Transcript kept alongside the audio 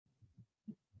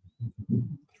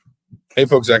Hey,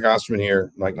 folks, Zach Osterman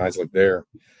here. Mike Niziolek there.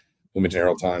 Wilmington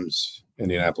Herald Times,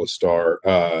 Indianapolis Star,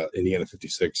 Indiana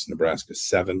 56, Nebraska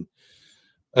 7.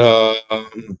 Mike,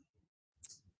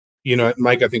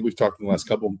 I think we've talked in the last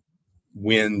couple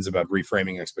wins about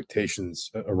reframing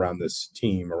expectations around this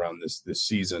team, around this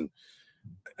season.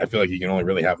 I feel like you can only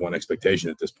really have one expectation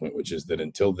at this point, which is that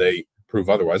until they prove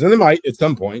otherwise, and they might at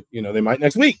some point, they might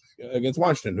next week against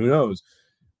Washington, who knows?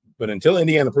 But until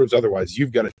Indiana proves otherwise,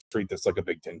 you've got to treat this like a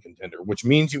Big Ten contender, which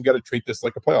means you've got to treat this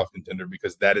like a playoff contender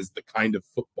because that is the kind of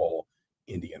football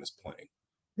Indiana's playing.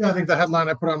 Yeah, I think the headline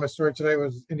I put on my story today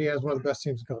was Indiana is one of the best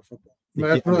teams in college football.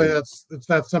 It's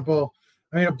that simple.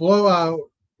 I mean, a blowout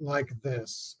like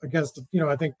this against,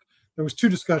 I think there was two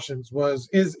discussions.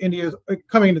 Is India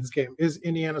coming into this game? Is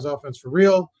Indiana's offense for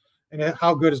real? And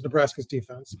how good is Nebraska's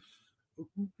defense?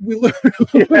 We learned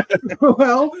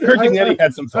well. Kurt Cignetti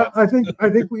had some thoughts. I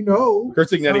think we know. Kurt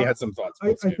Cignetti had some thoughts.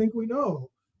 I think we know.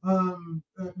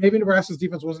 Maybe Nebraska's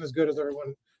defense wasn't as good as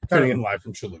everyone. Turning in live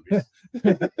from Shalubi's.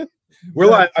 We're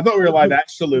live. I thought we were live at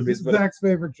Shalubi's. Zach's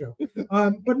favorite joke.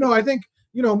 But no, I think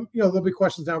there'll be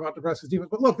questions now about Nebraska's defense.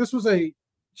 But look, this was a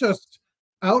just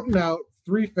out and out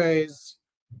three-phase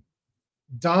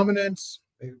dominant.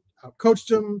 They outcoached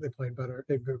them. They played better.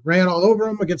 They ran all over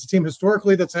them against a team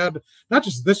historically that's had not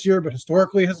just this year, but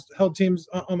historically has held teams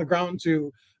on the ground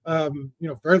to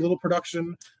very little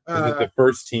production. Is it the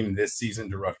first team this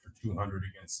season to rush for 200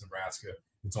 against Nebraska?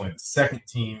 It's only the second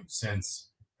team since,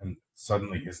 and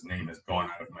suddenly his name has gone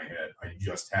out of my head. I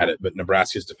just had it, but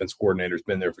Nebraska's defense coordinator has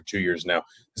been there for 2 years now.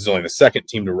 This is only the second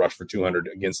team to rush for 200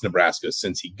 against Nebraska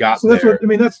since he got there.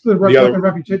 That's the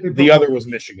reputation. The other was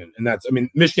Michigan, and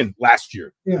Michigan last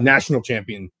year, national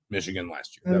champion Michigan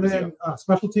last year. And then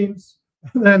special teams.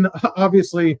 And then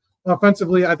obviously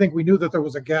offensively, I think we knew that there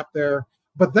was a gap there.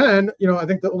 But then, I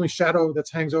think the only shadow that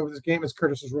hangs over this game is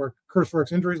Curtis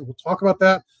Rourke's injuries. We'll talk about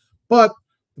that. But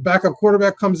the backup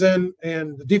quarterback comes in,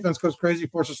 and the defense goes crazy,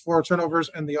 forces 4 turnovers,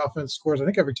 and the offense scores, I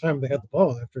think, every time they had the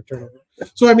ball after a turnover.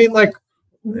 So,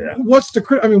 what's the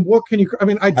 – what can you – I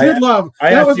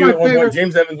asked you at one point,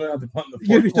 James Evans went out to punt in the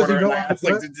fourth quarter, and I asked,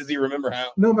 does he remember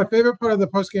how? No, my favorite part of the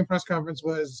post-game press conference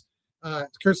was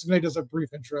Curtis Cignetti does a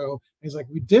brief intro, and he's like,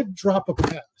 we did drop a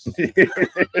pass.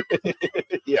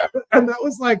 Yeah. And that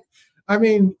was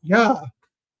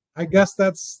I guess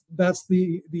that's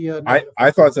the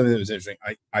I thought something that was interesting.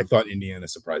 I thought Indiana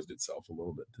surprised itself a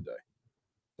little bit today.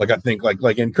 I think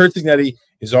and Kurt Cignetti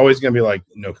is always going to be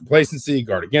no complacency,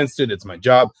 guard against it. It's my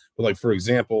job. But for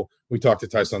example, we talked to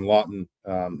Tyson Lawton,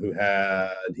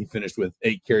 he finished with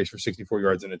 8 carries for 64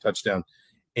 yards and a touchdown.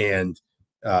 And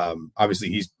obviously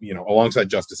he's, alongside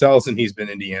Justice Ellison, he's been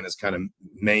Indiana's kind of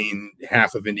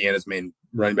half of Indiana's main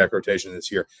running back rotation this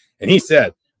year. And he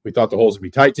said, we thought the holes would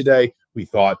be tight today. We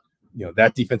thought,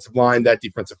 that defensive line, that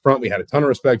defensive front, we had a ton of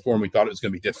respect for him. We thought it was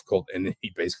going to be difficult. And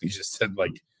he basically just said,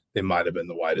 they might have been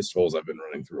the widest holes I've been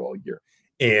running through all year.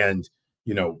 And,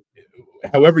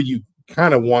 however you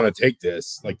kind of want to take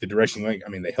this, the direction,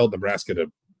 they held Nebraska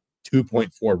to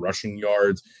 2.4 rushing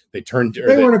yards. They weren't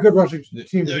a good rushing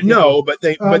team. No, but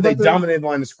they dominated the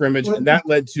line of scrimmage, and that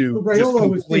led to just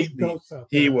completely.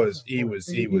 He was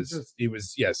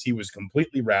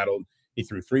completely rattled. He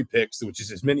threw 3 picks, which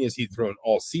is as many as he'd thrown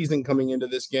all season coming into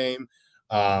this game.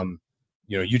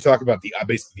 You talk about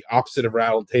basically the opposite of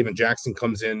rattled. Taven Jackson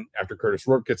comes in after Curtis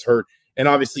Rourke gets hurt, and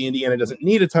obviously Indiana doesn't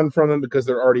need a ton from him because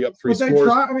they're already up 3 scores.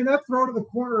 That throw to the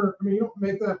corner. You don't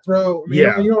make that throw. You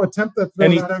don't attempt that throw.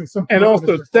 And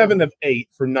also 7 of 8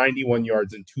 for 91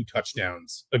 yards and 2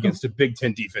 touchdowns against a Big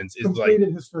Ten defense is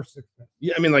completed his first 6 minutes.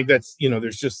 Yeah, that's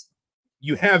there's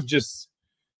just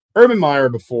Urban Meyer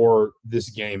before this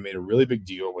game made a really big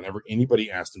deal whenever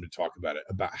anybody asked him to talk about it,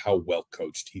 about how well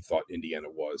coached he thought Indiana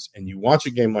was. And you watch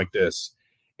a game like this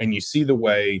and you see the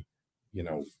way,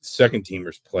 second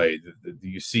teamers play.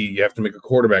 You have to make a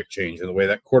quarterback change in the way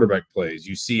that quarterback plays.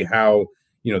 You see how,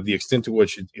 the extent to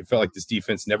which it felt like this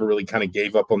defense never really kind of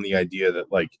gave up on the idea that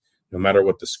no matter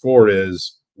what the score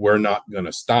is, we're not going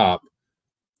to stop.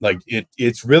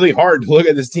 It's really hard to look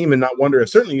at this team and not wonder if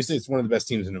certainly you say it's one of the best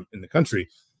teams in the country.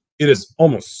 It is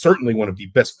almost certainly one of the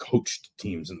best coached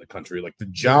teams in the country. The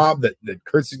job that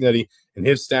Kurt Cignetti and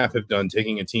his staff have done,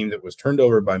 taking a team that was turned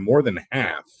over by more than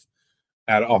half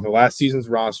off the last season's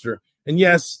roster. And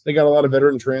yes, they got a lot of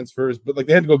veteran transfers, but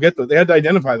they had to go get those. They had to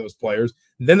identify those players.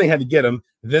 Then they had to get them.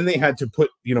 Then they had to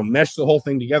mesh the whole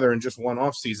thing together in just one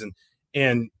off season.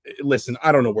 And listen,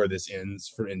 I don't know where this ends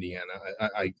for Indiana.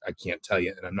 I can't tell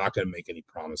you, and I'm not going to make any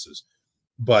promises.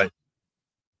 But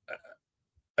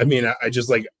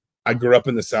I grew up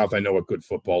in the South. I know what good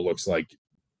football looks like.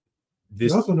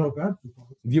 You also know what bad football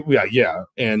looks Yeah.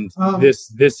 And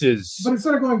this is. But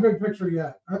instead of going big picture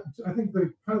yet, I think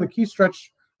the kind of the key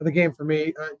stretch of the game for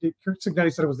me, Kirk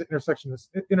Cignetti said it was the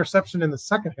interception in the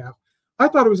second half. I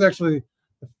thought it was actually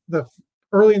the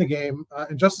early in the game,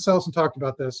 and Justice Ellison talked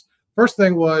about this. First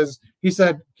thing was he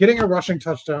said getting a rushing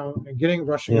touchdown and getting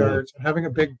rushing yards and having a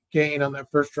big gain on that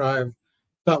first drive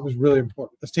thought was really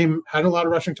important. This team had a lot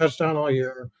of rushing touchdown all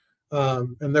year,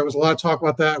 and there was a lot of talk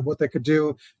about that, what they could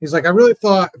do. He's like, I really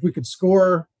thought if we could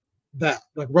score that,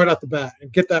 like right off the bat,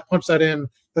 and get that, punch that in,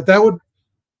 that would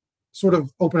sort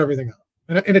of open everything up.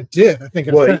 And it did, I think.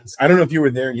 I don't know if you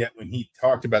were there yet when he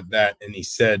talked about that, and he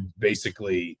said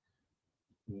basically,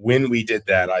 when we did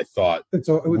that, I thought we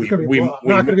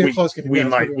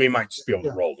might just be able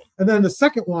to roll them. And then the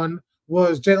second one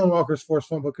was Jalen Walker's forced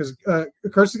fumble because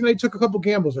Cignetti took a couple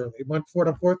gambles early. He went for it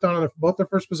on fourth down on both their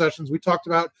first possessions. We talked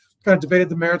about, kind of debated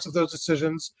the merits of those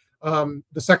decisions. The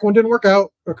second one didn't work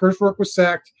out. Kerswork was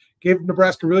sacked, gave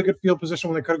Nebraska really good field position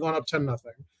when they could have gone up 10-0.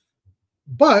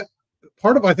 But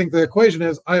part of, I think, the equation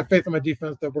is I have faith in my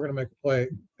defense that we're going to make a play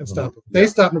and stop it. They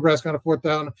stopped Nebraska on a fourth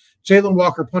down. Jalen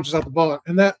Walker punches out the ball,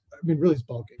 and that, I mean, really is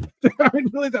ball game. I mean,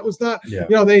 really, that was not,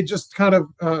 they just kind of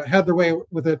had their way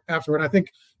with it afterward. I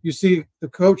think you see the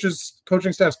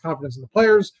coaching staff's confidence in the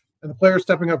players, and the players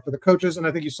stepping up for the coaches. And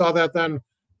I think you saw that then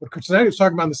what Cincinnati was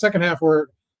talking about in the second half, where,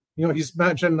 he's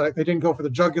mentioned like they didn't go for the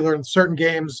jugular in certain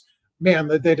games. Man,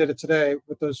 they did it today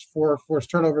with those 4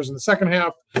 forced turnovers in the second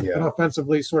half and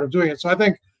offensively sort of doing it. So I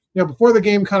think, before the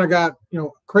game kind of got,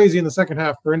 crazy in the second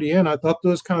half for Indiana, I thought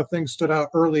those kind of things stood out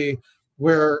early,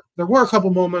 where there were a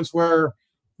couple moments where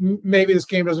maybe this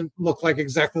game doesn't look like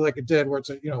exactly like it did, where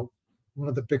it's one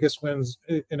of the biggest wins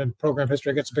in a program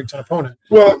history against a Big Ten opponent.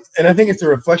 Well, and I think it's a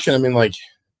reflection. I mean, like,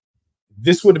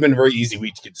 this would have been a very easy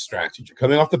week to get distracted. You're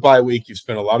coming off the bye week. You've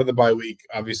spent a lot of the bye week.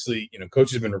 Obviously,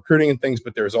 coaches have been recruiting and things,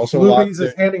 but there's also a lot. He's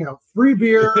handing out free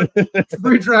beer,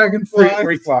 free Dragonfly,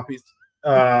 free floppies.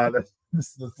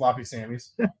 The floppy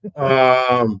Sammies.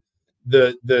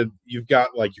 You've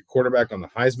got like your quarterback on the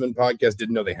Heisman podcast.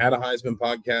 Didn't know they had a Heisman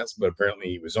podcast, but apparently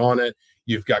he was on it.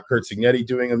 You've got Kirk Cignetti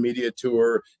doing a media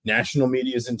tour. National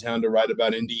media is in town to write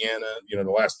about Indiana. The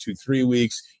last 2-3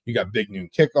 weeks. You got Big Noon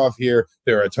Kickoff here.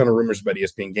 There are a ton of rumors about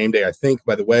ESPN Game Day. I think,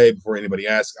 by the way, before anybody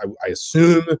asks, I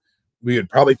assume we would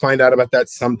probably find out about that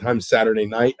sometime Saturday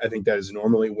night. I think that is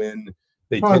normally when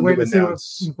they tend to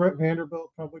announce. Brett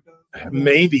Vanderbilt probably does.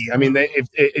 Maybe. I mean,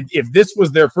 if this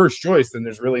was their first choice, then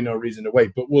there's really no reason to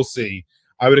wait. But we'll see.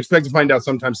 I would expect to find out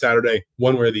sometime Saturday,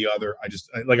 one way or the other.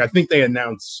 I think they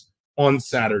announce on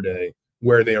Saturday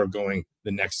where they are going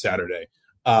the next Saturday.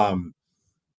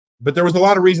 But there was a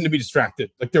lot of reason to be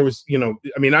distracted. Like there was,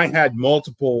 I had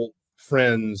multiple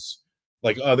friends,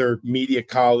 like other media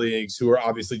colleagues who are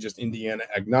obviously just Indiana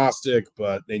agnostic,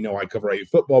 but they know I cover AU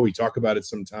football. We talk about it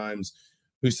sometimes,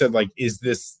 who said like, is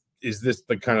this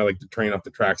the kind of like the train off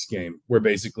the tracks game where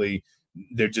basically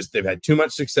they've had too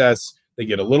much success. They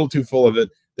get a little too full of it.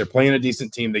 They're playing a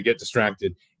decent team. They get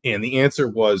distracted. And the answer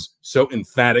was so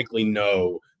emphatically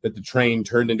no that the train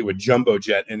turned into a jumbo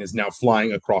jet and is now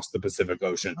flying across the Pacific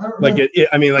Ocean. I think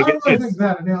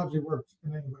that analogy works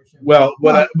in any way. Well,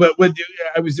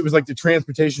 it was like the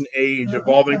transportation age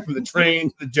evolving from the train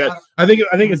to the jet. I think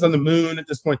it's on the moon at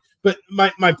this point. But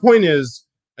my point is,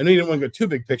 I know you don't want to go too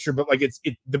big picture, but like it's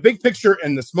the big picture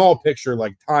and the small picture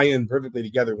like tie in perfectly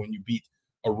together when you beat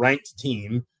a ranked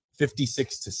team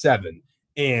 56-7.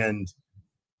 And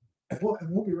it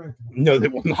won't be ranked. No, they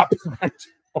will not be ranked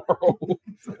tomorrow.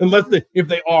 If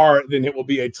they are, then it will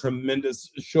be a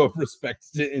tremendous show of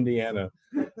respect to Indiana.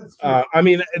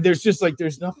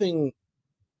 There's nothing.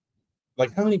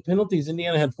 Like, how many penalties?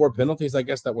 Indiana had 4 penalties. I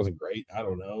guess that wasn't great. I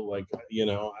don't know.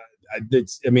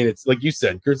 It's like you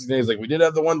said, Curtis is like, we did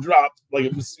have the one drop. Like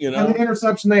it was, And the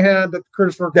interception they had that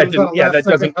Curtis Rourke. That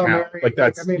doesn't count. Like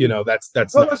that's.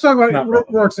 Well, let's talk about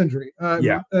Rourke's injury.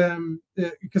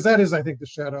 Because that is, I think, the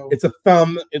shadow. It's a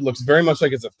thumb. It looks very much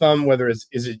like it's a thumb. Whether is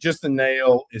it just a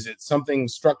nail? Is it something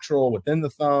structural within the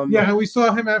thumb? Yeah, and we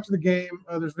saw him after the game.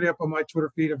 There's video up on my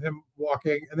Twitter feed of him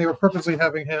walking, and they were purposely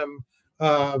having him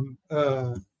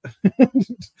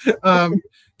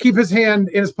keep his hand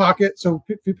in his pocket so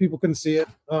people couldn't see it.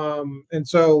 And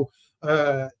so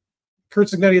Kurt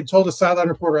Cignetti had told a sideline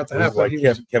reporter at the half, like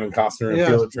Kevin Costner in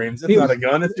Field of Dreams. It's not a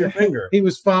gun; it's your finger. He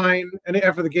was fine, and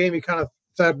after the game, he kind of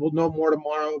said, "We'll know more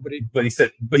tomorrow." But he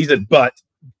said,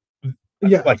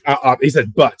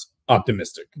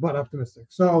 optimistic. But optimistic.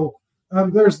 So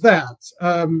there's that.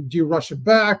 Do you rush it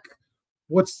back?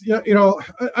 What's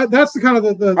that's the kind of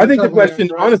the I think the question,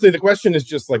 right? Honestly, the question is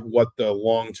just like what the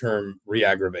long-term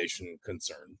re-aggravation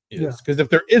concern is. Because if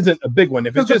there isn't a big one,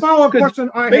 if it's just follow-up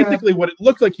question, basically what it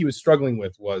looked like he was struggling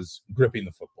with was gripping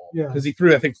the football. Because he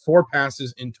threw, I think, 4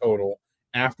 passes in total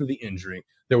after the injury.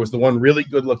 There was the one really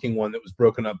good-looking one that was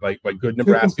broken up by good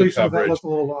Nebraska coverage.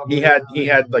 He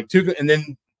had like 2, and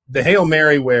then the Hail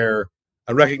Mary where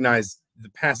I recognize the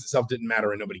pass itself didn't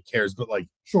matter and nobody cares, but like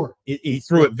short, he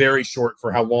threw it very short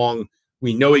for how long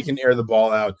we know he can air the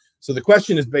ball out. So the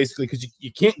question is basically because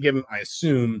you can't give him, I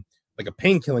assume, like a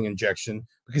pain-killing injection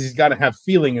because he's got to have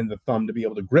feeling in the thumb to be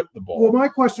able to grip the ball. Well, my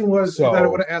question was that I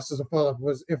would have asked as a follow-up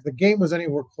was if the game was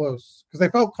anywhere close because they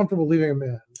felt comfortable leaving him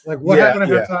in. Like what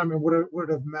happened at halftime and would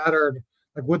it have mattered?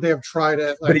 Like, would they have tried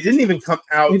it? Like, but he didn't even come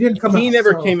out. He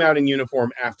never came out in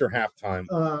uniform after halftime.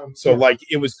 Like,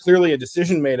 it was clearly a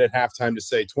decision made at halftime to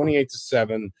say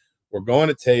 28-7, we're going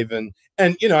to Taven.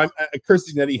 And,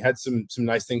 Kirsty Nettie had some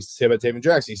nice things to say about Taven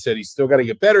Jackson. He said he's still got to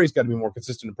get better. He's got to be more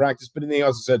consistent in practice. But then he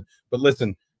also said, but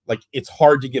listen, like, it's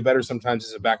hard to get better sometimes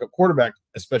as a backup quarterback,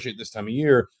 especially at this time of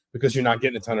year, because you're not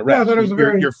getting a ton of reps.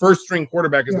 Your first string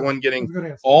quarterback is the one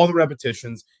getting all the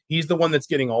repetitions. He's the one that's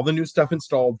getting all the new stuff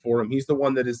installed for him. He's the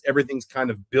one that is everything's kind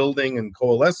of building and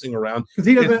coalescing around.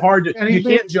 It's hard to you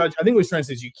can't judge. I think what he's trying to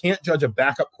say is you can't judge a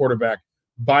backup quarterback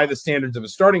by the standards of a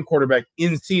starting quarterback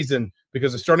in season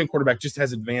because a starting quarterback just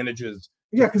has advantages.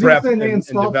 Yeah, because he's saying they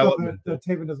install development that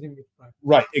Taven doesn't even get to practice.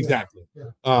 Right, exactly.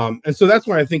 Yeah. And so that's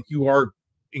why I think you are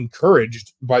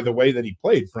encouraged by the way that he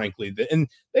played, frankly. And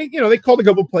they called a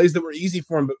couple plays that were easy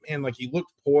for him, but man, like he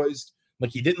looked poised,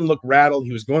 like he didn't look rattled.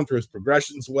 He was going through his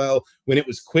progressions well. When it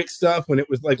was quick stuff, when it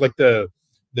was like the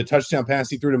touchdown pass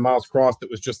he threw to Miles Cross, that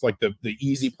was just like the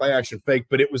easy play action fake,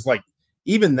 but it was like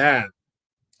even that.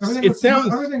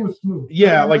 Everything was smooth.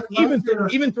 Yeah, like even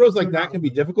throws like that can be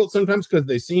difficult sometimes because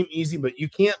they seem easy, but you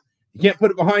can't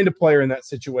put it behind a player in that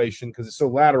situation because it's so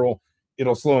lateral.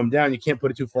 It'll slow him down. You can't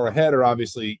put it too far ahead, or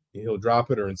obviously he'll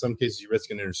drop it, or in some cases you risk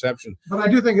an interception. But I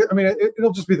do think,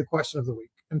 it'll just be the question of the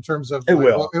week in terms of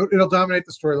it'll dominate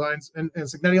the storylines. And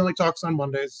Signetti only talks on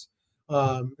Mondays,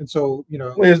 and so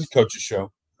it's a coach's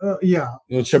show.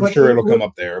 I'm sure it'll come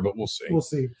up there, but we'll see. We'll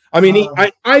see. I mean,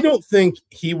 I don't think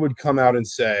he would come out and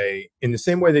say in the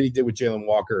same way that he did with Jalen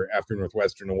Walker after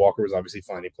Northwestern, and Walker was obviously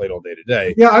fine. He played all day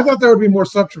today. Yeah, I thought there would be more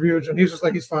subterfuge, and he's just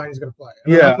like, he's fine. He's going to play.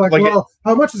 And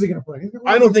how much is he going to play?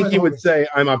 I don't think he would say,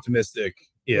 I'm optimistic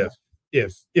if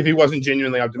he wasn't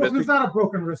genuinely optimistic. Well, it's not a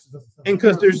broken wrist. And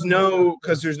because there's no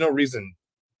reason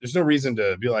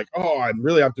to be like, oh, I'm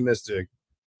really optimistic.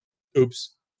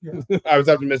 Oops. Yeah. I was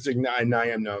optimistic, and I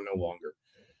am now no longer.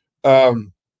 How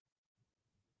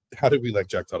did we like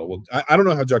Jack Tuttle? Well, I don't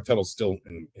know how Jack Tuttle's still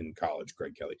in college,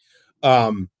 Craig Kelly.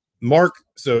 Mark,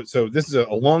 so this is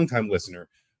a long-time listener.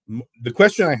 The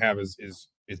question I have is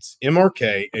it's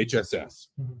MRK HSS.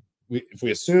 Mm-hmm. If we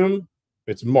assume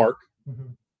it's Mark,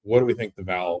 what do we think the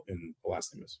vowel in the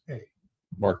last name is? Hey.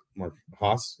 Mark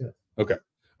Haas? Yeah. Okay.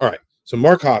 All right. So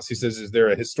Mark Haas, he says, is there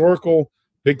a historical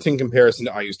Big Ten comparison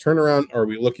to IU's turnaround? Are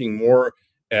we looking more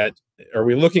like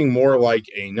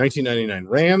a 1999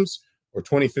 Rams or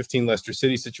 2015 Leicester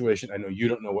City situation? I know you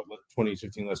don't know what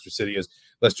 2015 Leicester City is.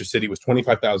 Leicester City was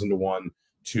 25,000 to 1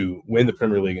 to win the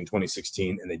Premier League in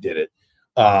 2016, and they did it.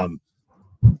 I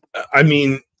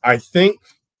think I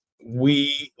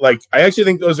actually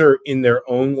think those are in their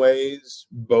own ways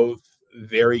both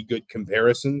very good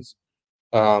comparisons.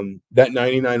 That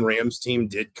 99 Rams team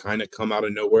did kind of come out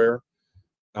of nowhere.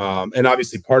 And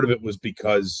obviously part of it was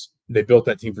because they built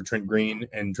that team for Trent Green,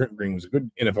 and Trent Green was a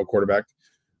good NFL quarterback,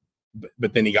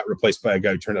 but then he got replaced by a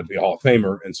guy who turned out to be a Hall of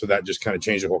Famer. And so that just kind of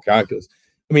changed the whole calculus.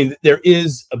 I mean, there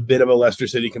is a bit of a Leicester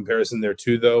City comparison there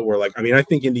too, though, where I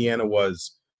think Indiana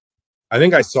I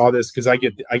think I saw this because I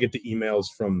get the emails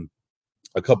from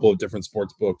a couple of different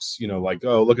sports books,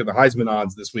 oh, look at the Heisman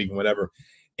odds this week and whatever.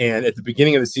 And at the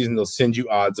beginning of the season, they'll send you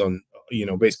odds on,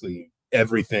 basically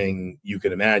everything you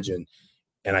could imagine.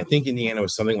 And I think Indiana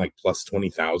was something like plus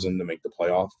 20,000 to make the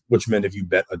playoff, which meant if you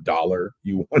bet $1,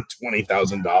 you won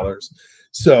 $20,000.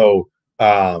 So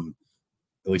at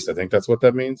least I think that's what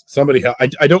that means. I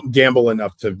don't gamble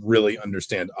enough to really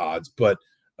understand odds, but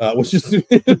it's just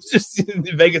in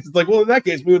Vegas. It's like, well, in that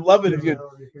case, we would love it if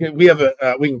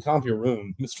we can comp your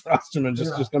room, Mr. Osterman.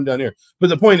 Just come down here.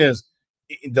 But the point is,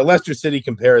 the Leicester City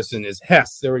comparison is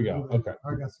Hess. There we go. Okay,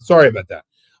 sorry about that.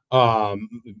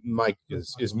 Mike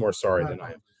is more sorry than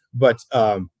I am, but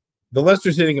the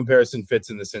Leicester City comparison fits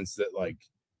in the sense that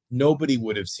nobody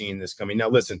would have seen this coming. Now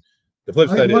listen, the flip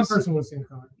side is one person would have seen it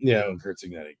coming. Yeah, Kurt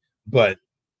Signetti. But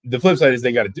the flip side is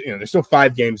they got to they're still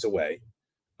 5 games away.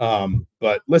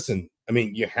 But listen, I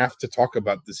mean, you have to talk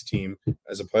about this team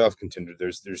as a playoff contender.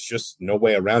 There's just no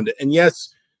way around it. And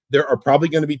yes, there are probably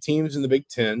going to be teams in the Big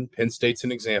Ten. Penn State's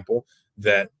an example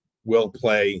that will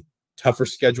play tougher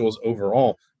schedules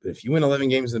overall. But if you win 11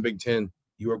 games in the Big Ten,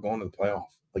 you are going to the playoff.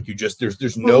 Like you just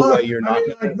there's no way you're not.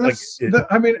 It's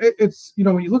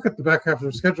when you look at the back half of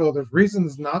their schedule, there's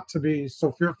reasons not to be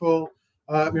so fearful.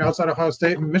 Outside of Ohio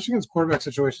State, Michigan's quarterback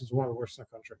situation is one of the worst in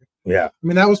the country. Yeah, I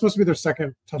mean that was supposed to be their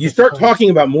second. You start talking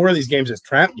about more of these games as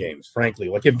trap games, frankly.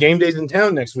 Like if game day's in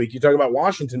town next week, you talk about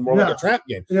Washington more like a trap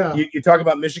game. Yeah, you talk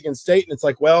about Michigan State, and it's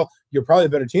like, well, you're probably a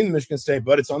better team than Michigan State,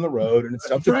 but it's on the road and it's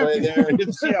tough to play there. And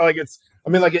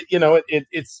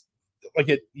it's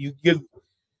you give.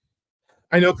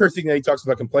 I know Kurt Signetty talks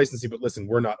about complacency, but listen,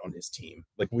 we're not on his team.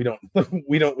 Like we don't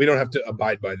have to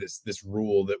abide by this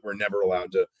rule that we're never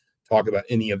allowed to talk about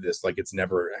any of this like it's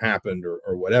never happened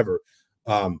or whatever.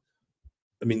 I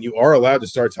mean, you are allowed to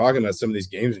start talking about some of these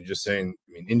games and just saying,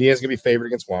 I mean, Indiana's going to be favored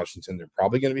against Washington. They're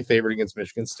probably going to be favored against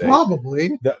Michigan State.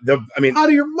 Probably. I mean, out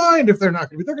of your mind if they're not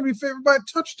going to be. They're going to be favored by a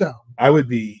touchdown. I would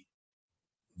be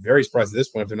very surprised at this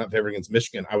point if they're not favored against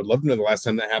Michigan. I would love to know the last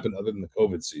time that happened other than the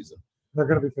COVID season. They're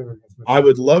going to be favored against Michigan. I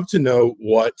would love to know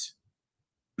what,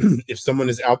 if someone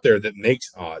is out there that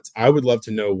makes odds, I would love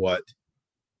to know what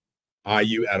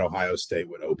IU at Ohio State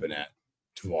would open at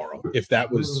tomorrow. If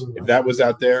that was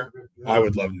out there, I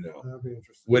would love to know. That'd be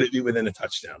interesting. Would it be within a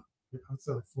touchdown? I'd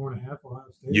say like 4.5 Ohio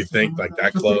State. You think like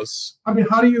that close? I mean,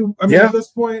 how do you? I mean, at this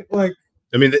point, like,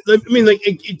 it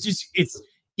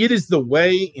is the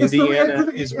way Indiana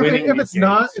is winning. If it's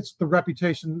not, it's the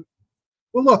reputation.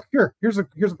 Well, look here's a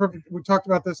perfect. We talked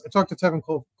about this. I talked to Tevin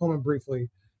Coleman briefly,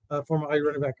 former IU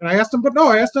running back, and I asked him what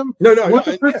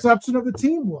the perception of the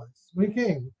team was when he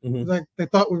came. Mm-hmm. Like they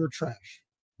thought we were trash.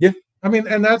 Yeah, I mean,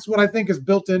 and that's what I think is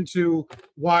built into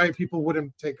why people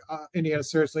wouldn't take Indiana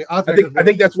seriously. I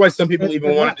think that's why some people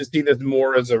even wanted to see this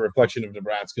more as a reflection of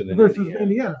Nebraska than versus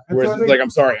Indiana. Whereas it's like, I'm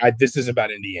sorry, this is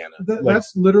about Indiana.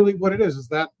 That's literally what it is. Is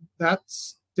that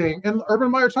sting? And Urban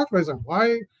Meyer talked about it. He's like,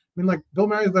 why? I mean, like Bill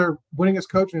Murray's their winningest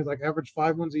coach, and he's like average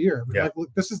 5 wins a year. I mean, like,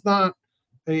 look, this is not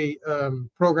a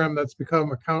program that's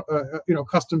become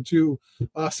accustomed to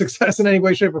success in any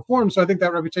way, shape, or form. So I think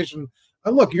that reputation.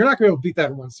 Look, you're not going to be able to beat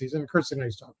that in one season. Kurt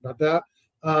Signetty's talked about that,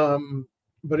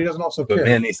 but he doesn't also care.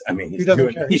 Man, he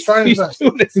doesn't care. He's trying his best.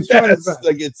 He's trying his best.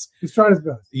 Like he's trying his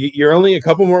best. You're only a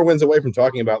couple more wins away from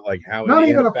talking about like how not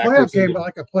even a playoff game, but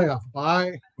like a playoff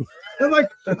bye. And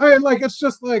it's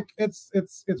just like it's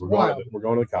wild. We're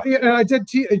going to the college. Yeah, and I did.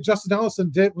 Justin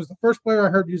Ellison was the first player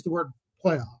I heard use the word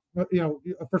playoff.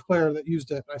 A first player that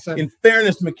used it. I said, in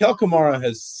fairness, Mikel Kamara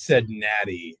has said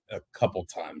natty a couple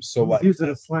times. So like, used it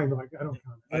as slang. Like I don't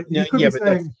count. He could be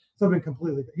saying something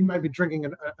completely. He might be drinking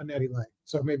a natty light.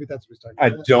 So maybe that's what he's talking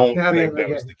about. I don't think that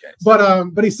was the case.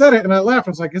 But he said it, and I laughed.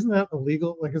 I was like, isn't that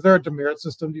illegal? Like, is there a demerit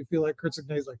system? Do you feel like Kurt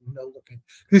Signetty's like no looking?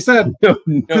 He said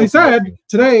he said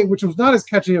today, which was not as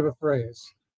catchy of a phrase.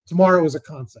 Tomorrow is a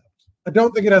concept. I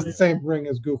don't think it has the same ring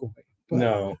as Google Me.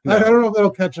 No. I don't know if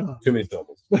that'll catch on. Too many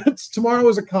syllables. But tomorrow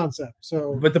is a concept.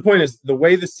 So, but the point is, the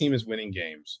way this team is winning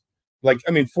games, like,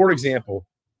 I mean, for example,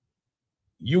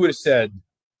 you would have said,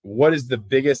 what is the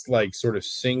biggest, like, sort of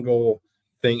single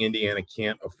thing Indiana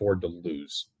can't afford to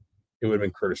lose? It would have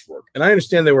been Curtis Rourke. And I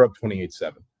understand they were up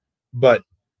 28-7. But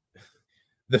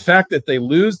the fact that they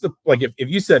lose if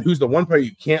you said, who's the one player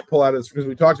you can't pull out of this, because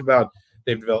we talked about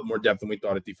they've developed more depth than we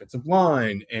thought at defensive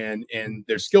line and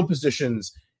their skill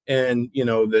positions. And,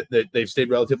 that they've stayed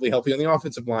relatively healthy on the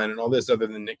offensive line and all this other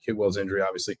than Nick Kidwell's injury,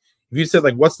 obviously. If you said,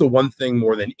 like, what's the one thing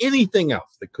more than anything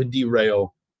else that could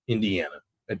derail Indiana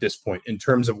at this point in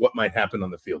terms of what might happen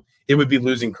on the field, it would be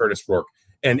losing Curtis Rourke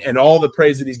and all the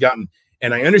praise that he's gotten.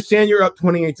 And I understand you're up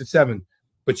 28-7,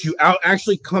 but you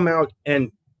actually come out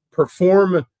and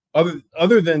perform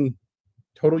other than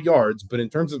total yards, but in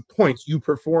terms of points, you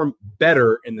perform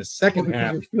better in the second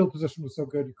half. Your field position was so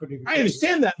good, you couldn't even. I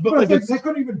understand that, but they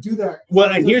couldn't even do that.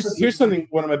 Well, and here's something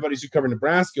one of my buddies who covered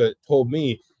Nebraska told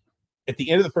me. At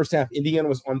the end of the first half, Indiana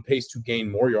was on pace to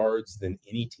gain more yards than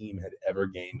any team had ever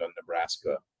gained on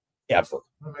Nebraska, ever.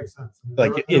 That makes sense.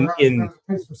 Like in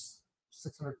pace for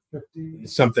 650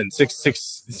 something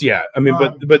 6. Yeah, I mean,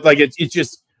 but like it's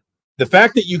just. The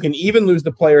fact that you can even lose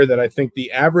the player that I think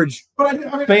the average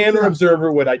fan or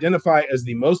observer would identify as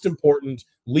the most important,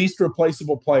 least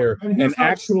replaceable player and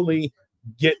actually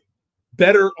get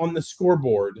better on the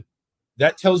scoreboard,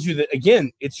 that tells you that,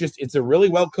 again, it's a really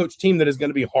well-coached team that is going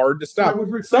to be hard to stop.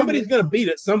 Somebody's going to beat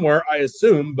it somewhere, I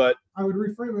assume, but I would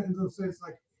reframe it into the sense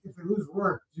like if they lose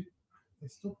Rourke, they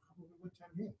still probably win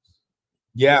 10 games.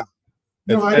 Yeah.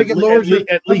 No, I think it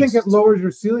lowers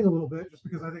your ceiling a little bit just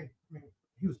because I think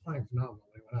he was playing phenomenal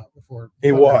when he went out before.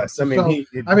 He was. I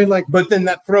mean, like, but then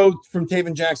that throw from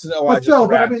Taven Jackson. Oh, but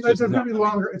still, I mean, it's going to be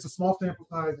longer. It's a small sample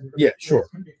size. And yeah, sure. It's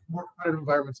going to be more competitive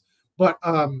environments, but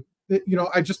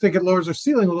I just think it lowers their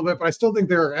ceiling a little bit. But I still think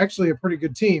they're actually a pretty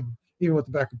good team, even with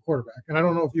the backup quarterback. And I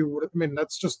don't know if you would. I mean,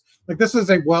 that's just like this is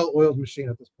a well-oiled machine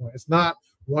at this point. It's not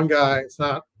one guy. It's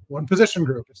not one position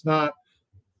group. It's not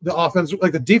the offense,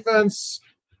 like the defense.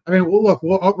 I mean, look,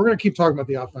 we're going to keep talking about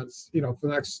the offense, for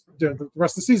the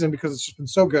rest of the season because it's just been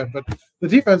so good. But the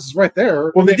defense is right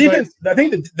there. Well, the defense. I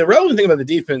think the relevant thing about the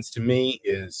defense to me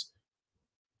is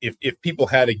if people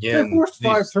had again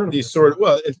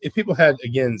if people had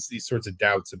again these sorts of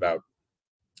doubts about,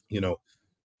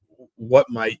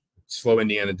 what might slow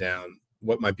Indiana down,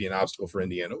 what might be an obstacle for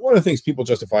Indiana. One of the things people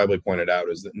justifiably pointed out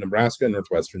is that Nebraska and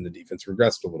Northwestern, the defense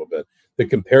regressed a little bit. That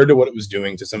compared to what it was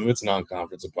doing to some of its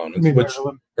non-conference opponents,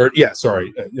 Maryland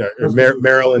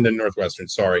and Northwestern.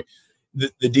 Sorry,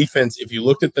 the defense. If you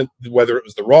looked at whether it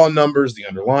was the raw numbers, the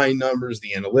underlying numbers,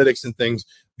 the analytics and things,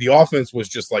 the offense was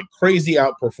just like crazy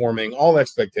outperforming all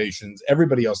expectations.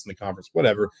 Everybody else in the conference,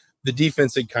 whatever. The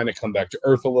defense had kind of come back to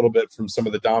earth a little bit from some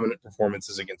of the dominant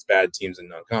performances against bad teams in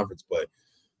non-conference play.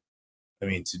 I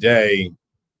mean, today,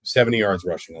 70 yards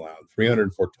rushing allowed,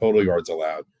 304 total yards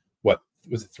allowed. What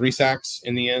was it? 3 sacks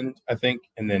in the end, I think.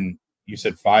 And then you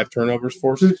said 5 turnovers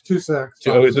forced. Two sacks.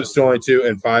 Oh, it was still only 2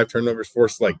 and 5 turnovers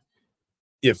forced. Like,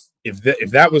 if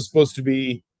that was supposed to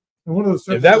be,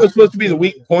 if that was supposed to be the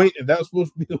weak point, if that was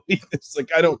supposed to be the weakness,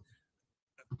 like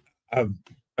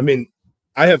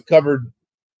I have covered.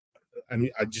 I mean,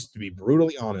 just to be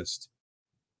brutally honest,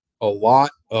 a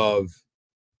lot of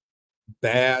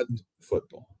bad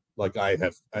football. Like I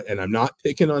have, and I'm not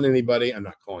picking on anybody. I'm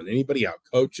not calling anybody out,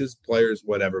 coaches, players,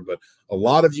 whatever, but a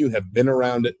lot of you have been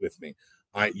around it with me.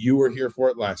 You were here for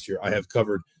it last year. I have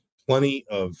covered plenty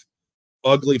of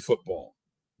ugly football.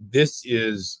 This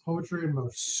is poetry in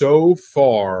motion. So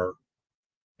far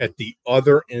at the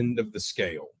other end of the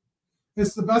scale.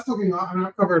 It's the best looking.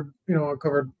 I covered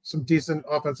some decent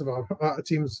offensive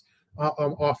teams,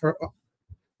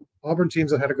 Auburn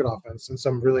teams that had a good offense, and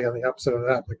some really on the opposite of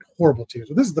that, like horrible teams.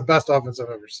 But this is the best offense I've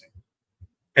ever seen.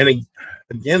 And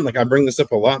again, like I bring this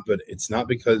up a lot, but it's not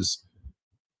because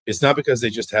they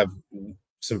just have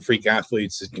some freak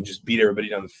athletes that can just beat everybody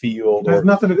down the field, or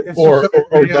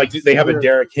like they have a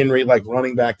Derrick Henry like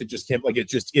running back that just can't. Like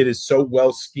it is so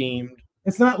well schemed.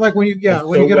 It's not like when you get a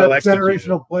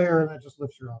generational player and that just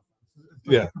lifts your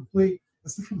offense.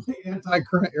 It's the complete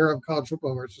anti-current era of college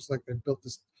football where it's just like they've built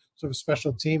this sort of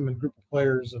special team and group of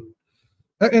players,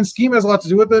 and scheme has a lot to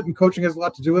do with it, and coaching has a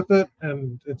lot to do with it,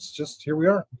 and it's just here we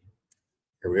are.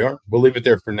 We'll leave it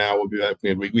there for now. We'll be back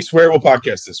midweek. We swear we'll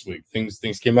podcast this week. Things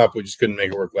came up. We just couldn't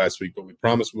make it work last week, but we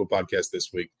promise we'll podcast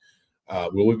this week.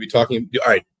 Will we be talking?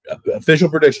 All right, official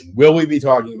prediction. Will we be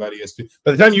talking about ESPN?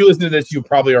 By the time you listen to this, you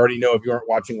probably already know if you aren't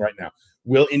watching right now.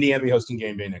 Will Indiana be hosting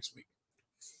game day next week?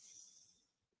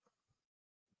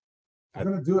 I'm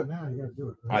going to do it now. You got to do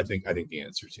it. Right? I think the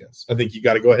answer is yes. I think you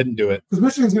got to go ahead and do it. Because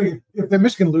Michigan's going to. If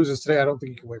Michigan loses today, I don't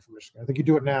think you can wait for Michigan. I think you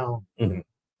do it now. Mm-hmm.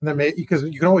 And then because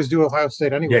you can always do Ohio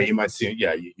State anyway. Yeah, you might see.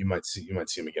 Yeah, you might see them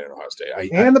again at Ohio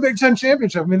State. And the Big Ten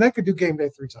championship. I mean, they could do game day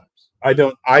 3 times. I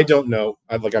don't know.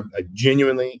 I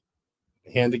genuinely,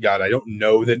 hand to God, I don't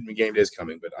know that game day is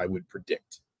coming, but I would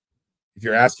predict. If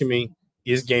you're asking me,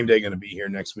 is game day going to be here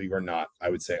next week or not? I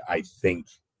would say I think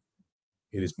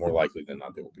it is more likely than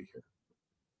not they will be here.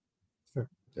 Sure.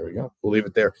 There we go. We'll leave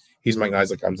it there. He's Mike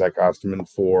Niziolek. I'm Zach Osterman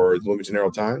for the Bloomington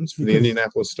Herald-Times, for the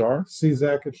Indianapolis Star. See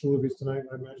Zach at Shalubi's tonight.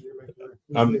 I imagine you're making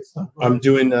I'm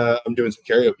doing some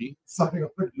karaoke.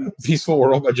 Peaceful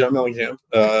World by John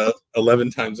Mellencamp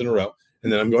 11 times in a row,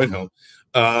 and then I'm going home.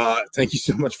 Thank you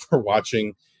so much for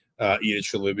watching. Eat at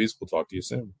Shalubi's. We'll talk to you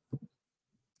soon.